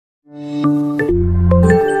Hello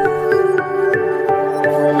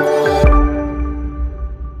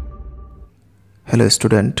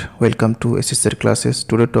student, welcome to shsirclasses.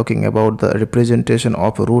 Today talking about the representation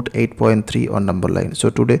of root 8.3 on number line. So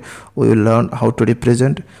today we will learn how to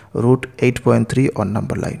represent root 8.3 on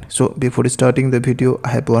number line. So before starting the video,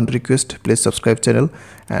 I have one request. Please subscribe channel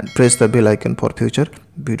and press the bell icon for future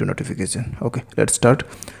video notification. Okay, let's start.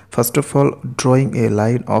 First of all, drawing a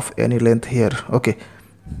line of any length here. Okay,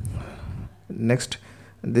 next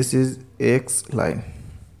this is x line.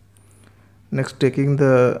 Next, taking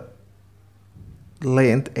the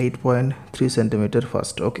length 8.3 centimeter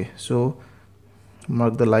first. Okay, so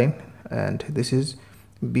mark the line, and this is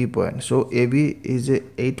B point. So AB is a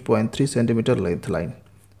 8.3 centimeter length line.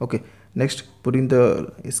 Okay, next putting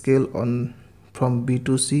the scale on from B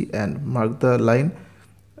to C and mark the line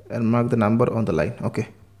and mark the number on the line. Okay,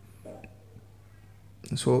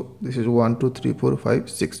 so this is 1 2 3 4 5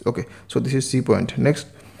 6. Okay, so this is C point. Next,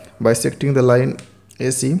 bisecting the line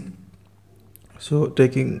AC, so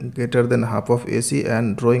taking greater than half of AC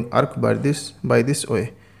and drawing arc by this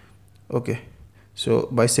way. Okay, so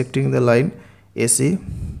bisecting the line AC,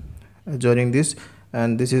 joining this,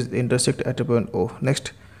 and this is intersect at a point O.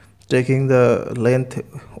 Next, taking the length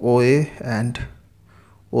OA and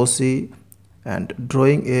OC and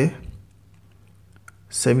drawing a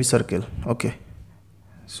semicircle. Okay,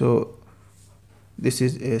 so this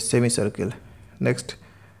is a semicircle. Next,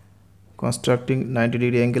 constructing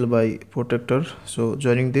 90-degree angle by protractor, so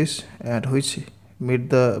joining this and which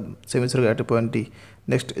meet the semicircle at a point D.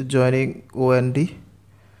 Next, joining O and D.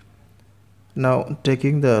 Now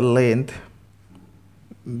taking the length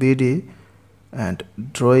BD and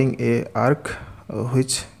drawing a arc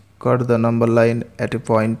which cut the number line at a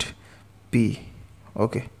point P.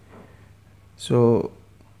 Okay, so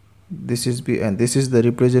this is B, and this is the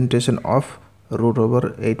representation of root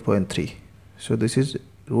over 8.3. so this is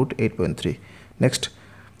root 8.3. Next,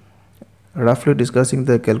 roughly discussing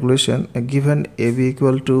the calculation. Given AB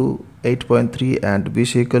equal to 8.3 and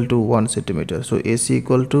BC equal to 1 centimeter, so AC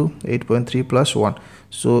equal to 8.3 plus 1,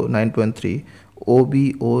 so 9.3. OB,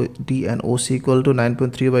 OD and OC equal to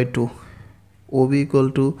 9.3 by 2. OB equal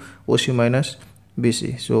to OC minus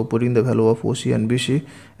BC, so putting the value of OC and BC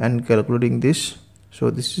and calculating this, so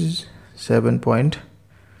this is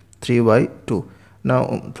 7.3 by 2.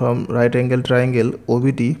 Now from right angle triangle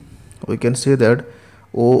OBD, we can say that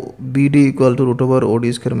OBD equal to root over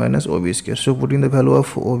OD square minus OB square. So putting the value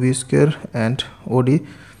of OB square and OD,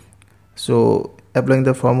 so applying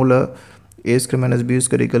the formula A square minus B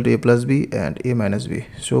square equal to A plus B and A minus B.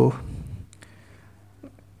 So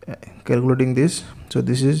calculating this, so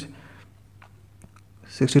this is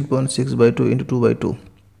 16.6 by 2 into 2 by 2.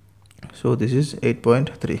 So this is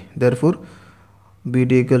 8.3. Therefore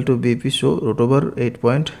BD equal to BP, so root over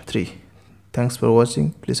 8.3. Thanks for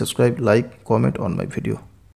watching. Please subscribe, like, comment on my video.